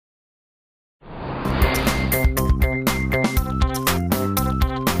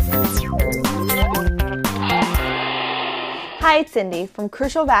Hi, it's Cindy from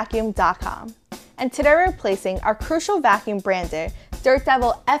CrucialVacuum.com, and today we're replacing our Crucial Vacuum branded Dirt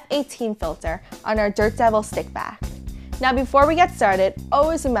Devil F18 filter on our Dirt Devil StickVac. Now before we get started,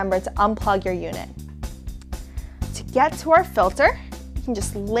 always remember to unplug your unit. To get to our filter, you can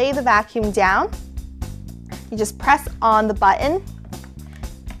just lay the vacuum down. You just press on the button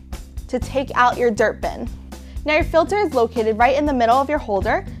to take out your dirt bin. Now your filter is located right in the middle of your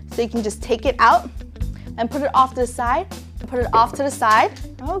holder, so you can just take it out and put it off to the side.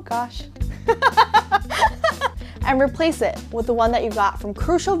 Oh gosh. And replace it with the one that you got from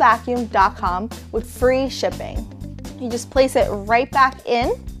CrucialVacuum.com with free shipping. You just place it right back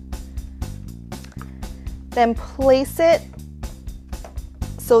in, then place it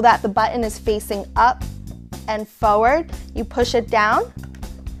so that the button is facing up and forward. You push it down,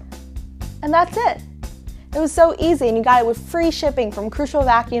 and that's it. It was so easy, and you got it with free shipping from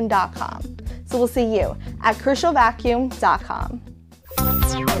CrucialVacuum.com. So we'll see you at CrucialVacuum.com.